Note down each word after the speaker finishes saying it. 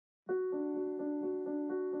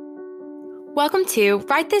Welcome to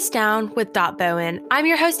Write This Down with Dot Bowen. I'm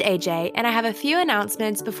your host, AJ, and I have a few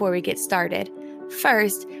announcements before we get started.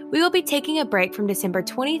 First, we will be taking a break from December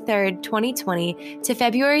 23rd, 2020 to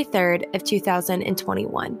February 3rd of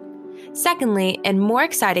 2021. Secondly, and more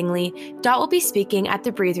excitingly, Dot will be speaking at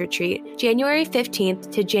the Breathe Retreat, January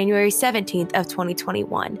 15th to January 17th of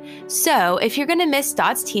 2021. So, if you're going to miss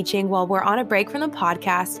Dot's teaching while we're on a break from the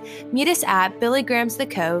podcast, meet us at Billy Graham's The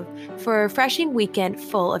Cove for a refreshing weekend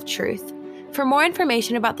full of truth. For more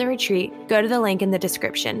information about the retreat, go to the link in the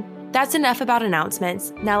description. That's enough about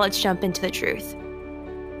announcements. Now let's jump into the truth.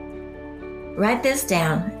 Write this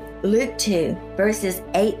down, Luke 2, verses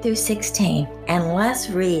 8 through 16, and let's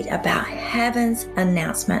read about heaven's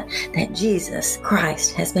announcement that Jesus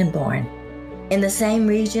Christ has been born. In the same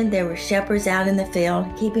region, there were shepherds out in the field,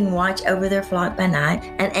 keeping watch over their flock by night.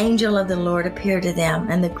 An angel of the Lord appeared to them,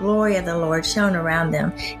 and the glory of the Lord shone around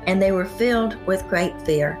them, and they were filled with great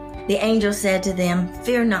fear. The angel said to them,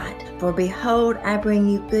 "Fear not, for behold, I bring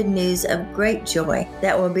you good news of great joy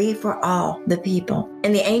that will be for all the people."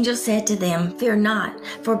 And the angel said to them, "Fear not,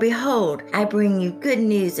 for behold, I bring you good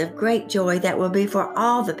news of great joy that will be for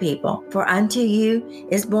all the people. For unto you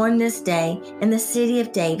is born this day in the city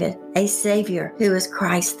of David a Savior, who is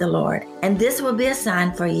Christ the Lord. And this will be a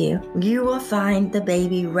sign for you. You will find the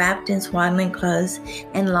baby wrapped in swaddling clothes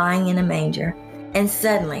and lying in a manger." And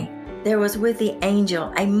suddenly there was with the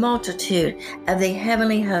angel a multitude of the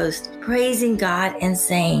heavenly host, praising God and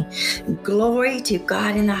saying, "Glory to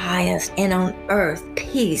God in the highest, and on earth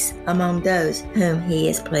peace among those whom he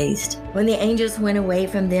is pleased." When the angels went away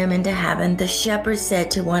from them into heaven, the shepherds said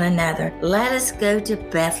to one another, "Let us go to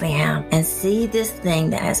Bethlehem and see this thing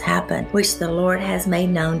that has happened, which the Lord has made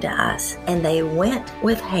known to us." And they went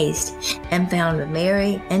with haste and found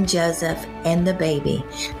Mary and Joseph and the baby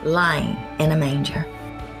lying in a manger.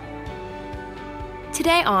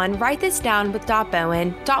 Today on Write This Down with Dot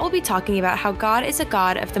Bowen, Dot will be talking about how God is a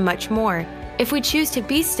God of the much more. If we choose to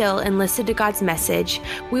be still and listen to God's message,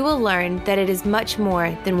 we will learn that it is much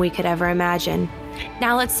more than we could ever imagine.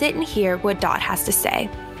 Now let's sit and hear what Dot has to say.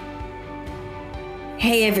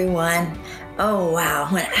 Hey everyone. Oh wow,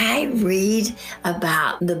 when I read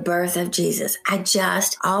about the birth of Jesus, I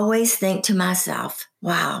just always think to myself,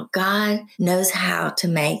 wow, God knows how to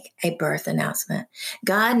make a birth announcement.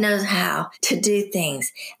 God knows how to do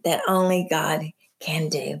things that only God can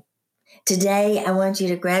do. Today, I want you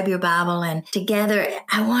to grab your Bible, and together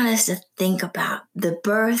I want us to think about the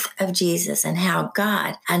birth of Jesus and how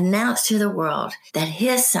God announced to the world that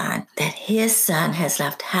his son has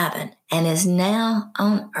left heaven and is now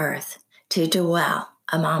on earth to dwell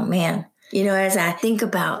among men. You know, as I think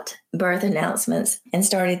about birth announcements and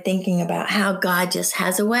started thinking about how God just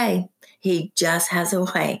has a way, he just has a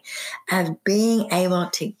way of being able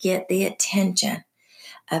to get the attention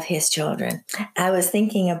of his children. I was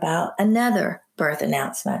thinking about another birth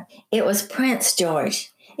announcement. It was Prince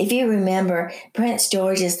George. If you remember, Prince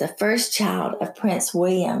George is the first child of Prince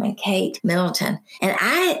William and Kate Middleton. And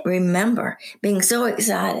I remember being so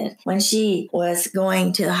excited when she was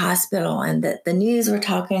going to the hospital and the news were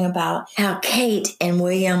talking about how Kate and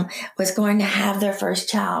William was going to have their first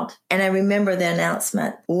child. And I remember the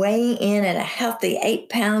announcement, weighing in at a healthy 8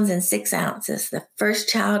 pounds and 6 ounces, the first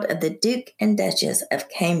child of the Duke and Duchess of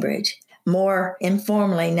Cambridge, more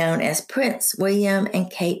informally known as Prince William and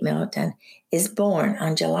Kate Middleton, is born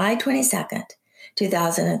on July 22nd,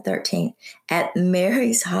 2013 at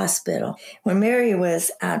Mary's Hospital. When Mary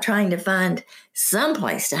was trying to find some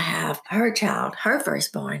place to have her child, her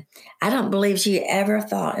firstborn, I don't believe she ever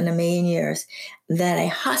thought in a million years that a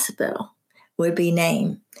hospital would be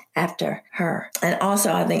named after her. And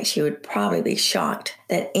also, I think she would probably be shocked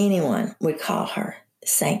that anyone would call her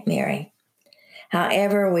Saint Mary.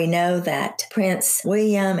 However, we know that Prince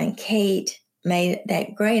William and Kate made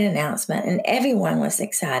that great announcement and everyone was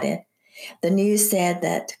excited. The news said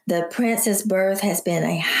that the prince's birth has been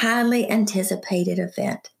a highly anticipated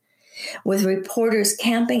event, with reporters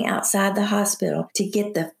camping outside the hospital to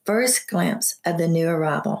get the first glimpse of the new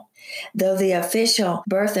arrival. Though the official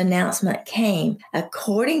birth announcement came,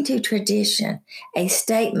 according to tradition, a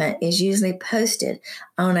statement is usually posted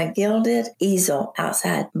on a gilded easel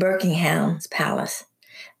outside Buckingham's palace.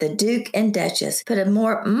 The Duke and Duchess put a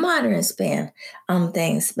more modern spin on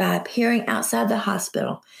things by appearing outside the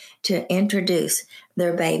hospital to introduce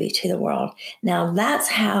their baby to the world. Now, that's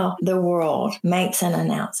how the world makes an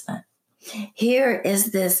announcement. Here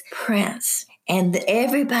is this prince, and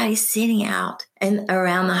everybody sitting out and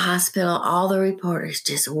around the hospital, all the reporters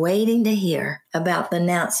just waiting to hear about the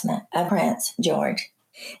announcement of Prince George.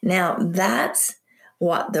 Now, that's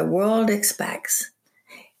what the world expects.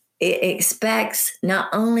 It expects not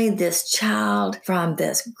only this child from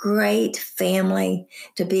this great family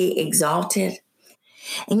to be exalted.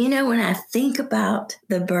 And when I think about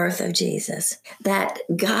the birth of Jesus, that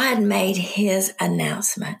God made his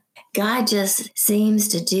announcement. God just seems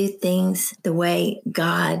to do things the way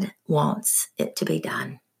God wants it to be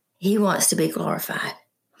done. He wants to be glorified.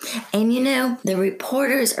 And the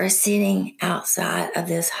reporters are sitting outside of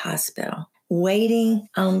this hospital waiting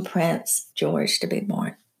on Prince George to be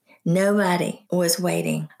born. Nobody was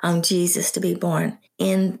waiting on Jesus to be born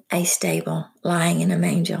in a stable, lying in a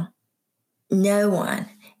manger. No one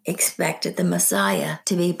expected the Messiah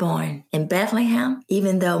to be born in Bethlehem,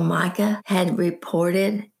 even though Micah had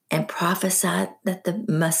reported and prophesied that the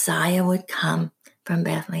Messiah would come from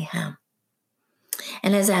Bethlehem.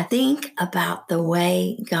 And as I think about the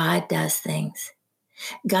way God does things,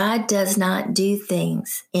 God does not do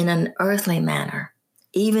things in an earthly manner,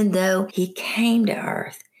 even though he came to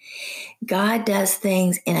earth. God does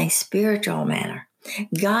things in a spiritual manner.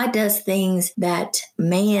 God does things that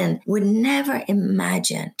man would never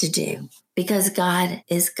imagine to do, because God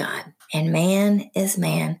is God and man is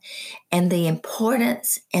man. And the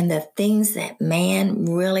importance and the things that man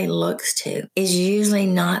really looks to is usually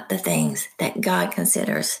not the things that God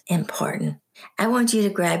considers important. I want you to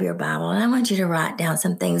grab your Bible and I want you to write down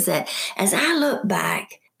some things that, as I look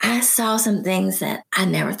back, I saw some things that I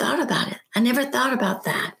never thought about it. I never thought about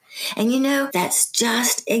that. And that's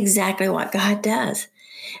just exactly what God does.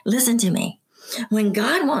 Listen to me. When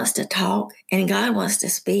God wants to talk and God wants to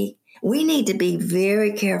speak, we need to be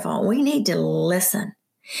very careful. We need to listen.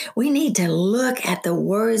 We need to look at the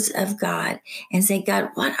words of God and say, God,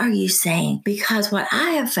 what are you saying? Because what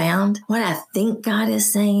I have found, what I think God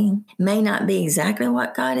is saying, may not be exactly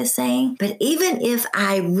what God is saying. But even if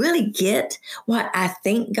I really get what I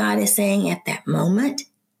think God is saying at that moment,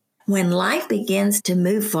 when life begins to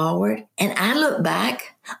move forward and I look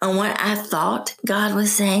back on what I thought God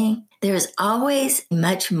was saying, there's always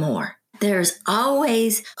much more. There's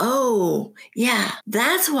always, oh, yeah,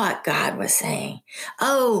 that's what God was saying.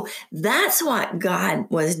 Oh, that's what God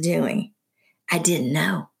was doing. I didn't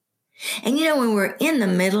know. And when we're in the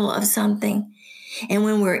middle of something, and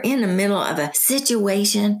when we're in the middle of a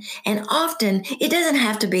situation, and often it doesn't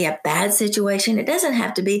have to be a bad situation. It doesn't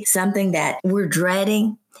have to be something that we're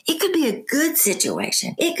dreading. It could be a good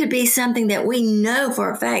situation. It could be something that we know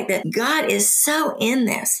for a fact that God is so in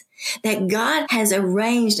this, that God has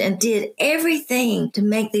arranged and did everything to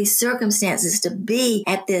make these circumstances to be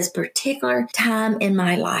at this particular time in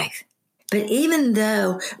my life. But even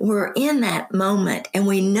though we're in that moment and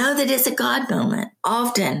we know that it's a God moment,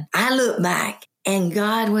 often I look back and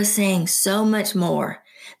God was saying so much more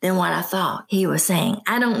than what I thought he was saying.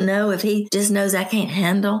 I don't know if he just knows I can't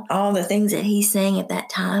handle all the things that he's saying at that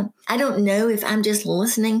time. I don't know if I'm just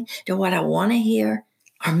listening to what I want to hear,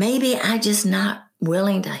 or maybe I just not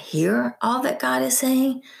willing to hear all that God is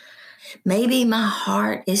saying. Maybe my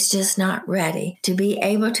heart is just not ready to be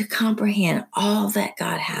able to comprehend all that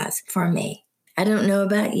God has for me. I don't know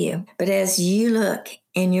about you, but as you look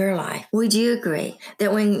in your life, would you agree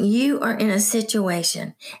that when you are in a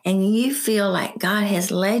situation and you feel like God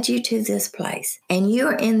has led you to this place and you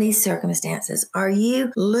are in these circumstances, are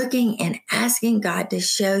you looking and asking God to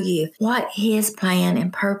show you what his plan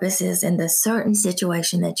and purpose is in the certain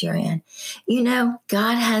situation that you're in?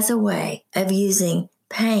 God has a way of using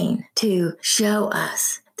pain to show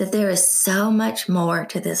us that there is so much more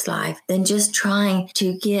to this life than just trying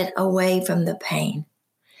to get away from the pain.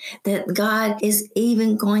 That God is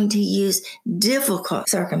even going to use difficult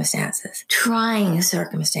circumstances, trying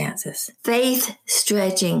circumstances,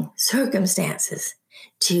 faith-stretching circumstances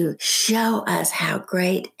to show us how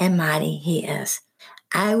great and mighty he is.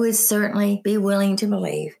 I would certainly be willing to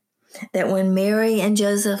believe that when Mary and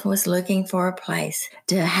Joseph was looking for a place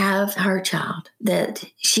to have her child, that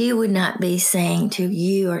she would not be saying to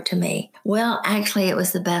you or to me, well, actually, it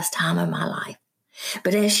was the best time of my life.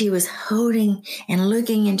 But as she was holding and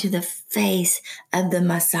looking into the face of the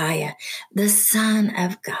Messiah, the Son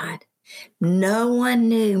of God, no one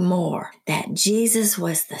knew more that Jesus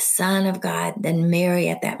was the Son of God than Mary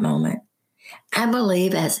at that moment. I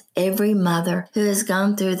believe, as every mother who has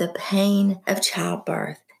gone through the pain of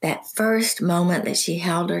childbirth, that first moment that she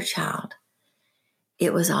held her child,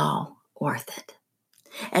 it was all worth it.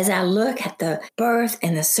 As I look at the birth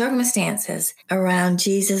and the circumstances around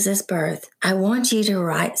Jesus' birth, I want you to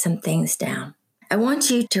write some things down. I want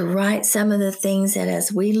you to write some of the things that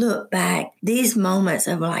as we look back, these moments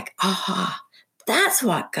of like, aha, that's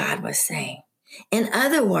what God was saying. In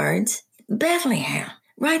other words, Bethlehem.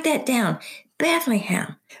 Write that down.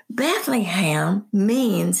 Bethlehem. Bethlehem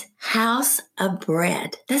means house of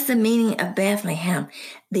bread. That's the meaning of Bethlehem,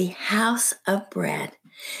 the house of bread.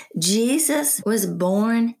 Jesus was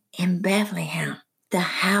born in Bethlehem, the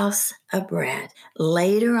house of bread.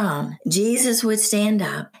 Later on, Jesus would stand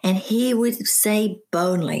up and he would say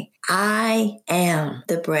boldly, I am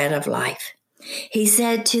the bread of life. He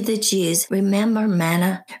said to the Jews, remember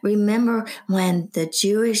manna? Remember when the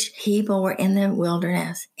Jewish people were in the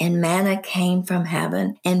wilderness and manna came from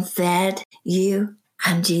heaven and fed you?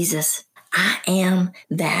 I'm Jesus. I am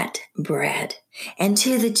that bread. And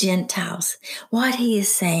to the Gentiles, what he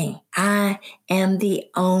is saying, I am the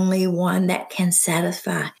only one that can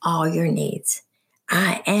satisfy all your needs.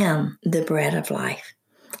 I am the bread of life.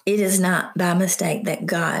 It is not by mistake that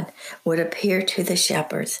God would appear to the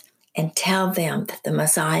shepherds and tell them that the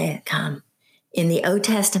Messiah had come. In the Old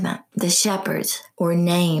Testament, the shepherds were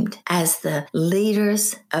named as the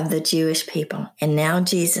leaders of the Jewish people. And now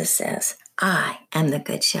Jesus says, I am the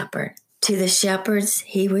good shepherd. To the shepherds,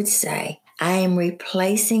 he would say, I am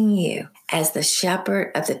replacing you as the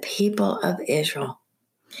shepherd of the people of Israel.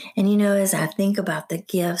 And as I think about the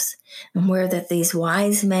gifts and where that these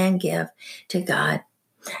wise men give to God,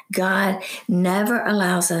 God never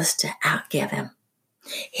allows us to outgive him.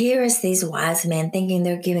 Here is these wise men thinking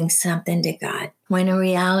they're giving something to God, when in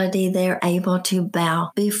reality they're able to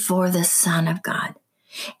bow before the Son of God.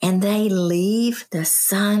 And they leave the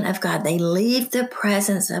Son of God. They leave the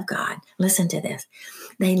presence of God. Listen to this.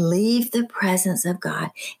 They leave the presence of God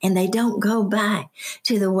and they don't go back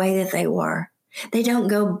to the way that they were. They don't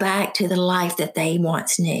go back to the life that they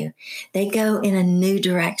once knew. They go in a new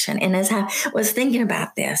direction. And as I was thinking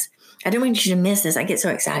about this, I don't want you to miss this. I get so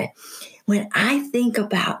excited. When I think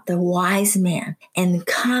about the wise men and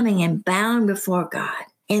coming and bowing before God,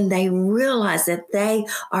 and they realize that they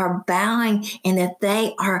are bowing and that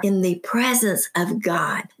they are in the presence of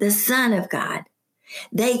God, the Son of God,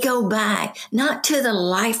 they go back not to the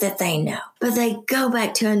life that they know, but they go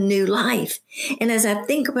back to a new life. And as I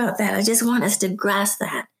think about that, I just want us to grasp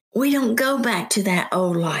that. We don't go back to that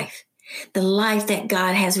old life, the life that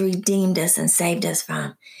God has redeemed us and saved us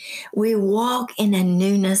from. We walk in a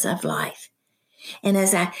newness of life. And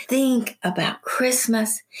as I think about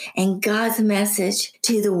Christmas and God's message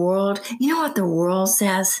to the world, you know what the world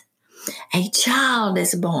says? A child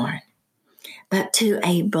is born, but to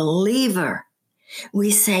a believer, we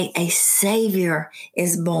say a Savior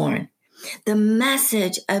is born. The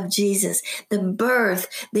message of Jesus, the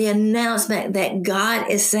birth, the announcement that God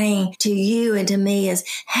is saying to you and to me is,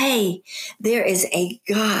 hey, there is a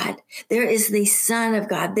God. There is the Son of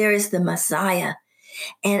God. There is the Messiah.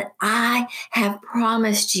 And I have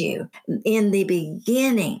promised you in the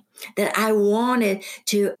beginning that I wanted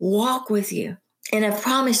to walk with you. And I've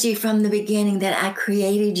promised you from the beginning that I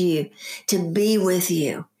created you to be with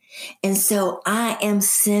you. And so I am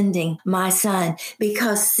sending my Son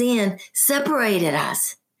because sin separated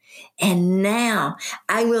us. And now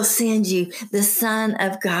I will send you the Son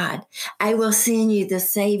of God. I will send you the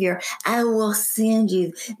Savior. I will send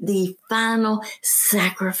you the final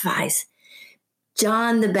sacrifice.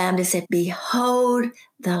 John the Baptist said, behold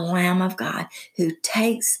the Lamb of God who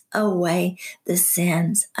takes away the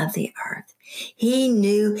sins of the earth. He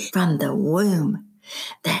knew from the womb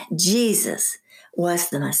that Jesus was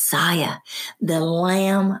the Messiah, the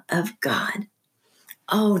Lamb of God.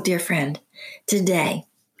 Oh, dear friend, today,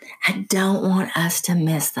 I don't want us to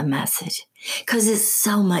miss the message because it's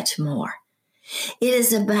so much more. It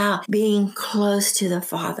is about being close to the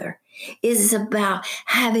Father. It is about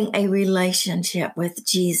having a relationship with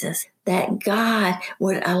Jesus, that God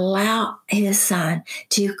would allow his Son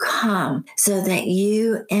to come so that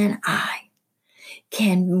you and I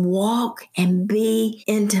can walk and be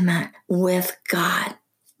intimate with God,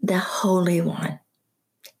 the Holy One.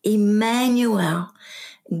 Emmanuel,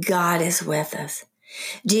 God is with us.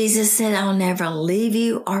 Jesus said, I'll never leave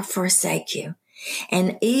you or forsake you.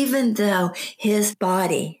 And even though his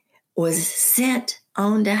body was sent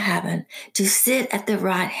on to heaven to sit at the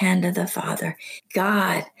right hand of the Father,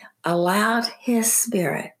 God allowed his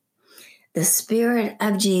Spirit, the Spirit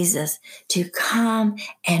of Jesus, to come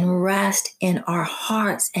and rest in our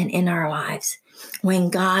hearts and in our lives. When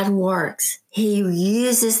God works, he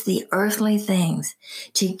uses the earthly things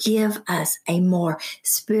to give us a more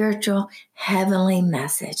spiritual, heavenly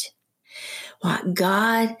message. What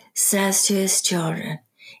God says to his children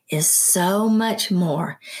is so much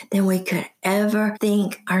more than we could ever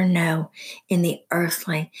think or know in the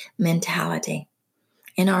earthly mentality,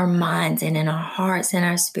 in our minds and in our hearts and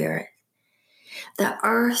our spirit. The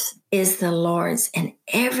earth is the Lord's, and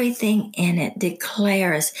everything in it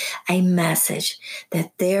declares a message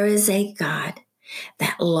that there is a God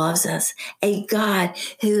that loves us, a God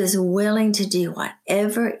who is willing to do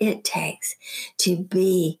whatever it takes to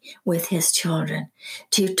be with his children,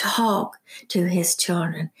 to talk to his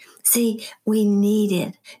children. See, we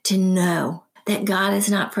needed to know that God has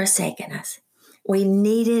not forsaken us. We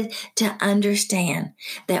needed to understand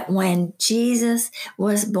that when Jesus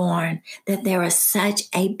was born, that there was such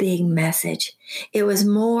a big message. It was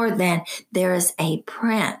more than there is a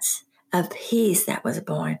Prince of Peace that was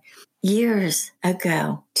born. Years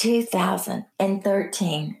ago,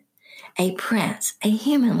 2013, a prince, a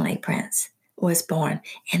heavenly prince, was born,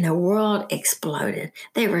 and the world exploded.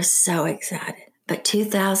 They were so excited. But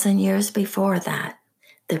 2,000 years before that,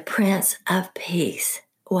 the Prince of Peace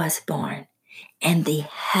was born, and the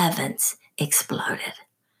heavens exploded.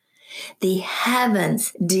 The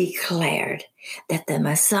heavens declared that the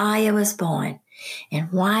Messiah was born.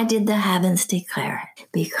 And why did the heavens declare it?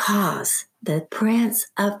 Because the Prince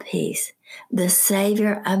of Peace, the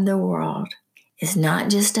Savior of the world, is not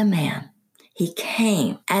just a man. He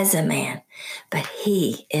came as a man, but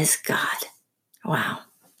he is God. Wow.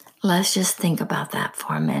 Let's just think about that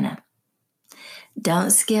for a minute.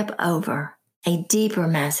 Don't skip over a deeper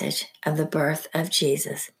message of the birth of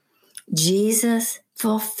Jesus. Jesus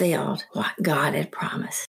fulfilled what God had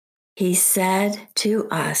promised. He said to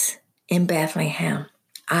us in Bethlehem,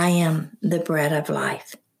 I am the bread of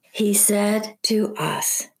life. He said to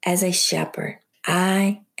us as a shepherd,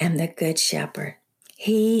 I am the good shepherd.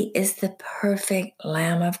 He is the perfect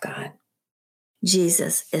Lamb of God.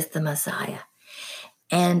 Jesus is the Messiah.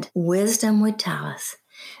 And wisdom would tell us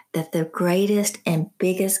that the greatest and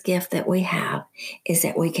biggest gift that we have is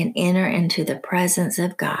that we can enter into the presence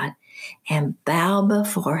of God and bow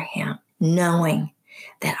before him, knowing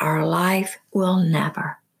that our life will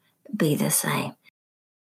never be the same.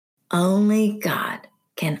 Only God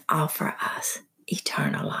can offer us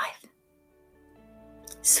eternal life.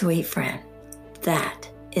 Sweet friend, that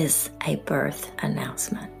is a birth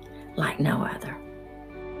announcement like no other.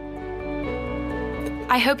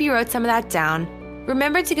 I hope you wrote some of that down.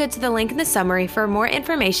 Remember to go to the link in the summary for more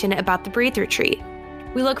information about the Breathe Retreat.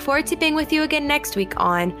 We look forward to being with you again next week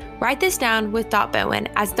on Write This Down with Dot Bowen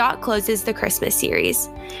as Dot closes the Christmas series.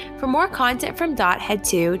 For more content from Dot, head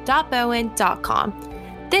to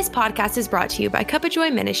dotbowen.com. This podcast is brought to you by Cup of Joy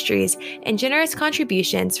Ministries and generous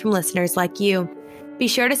contributions from listeners like you. Be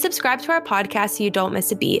sure to subscribe to our podcast so you don't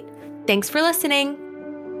miss a beat. Thanks for listening.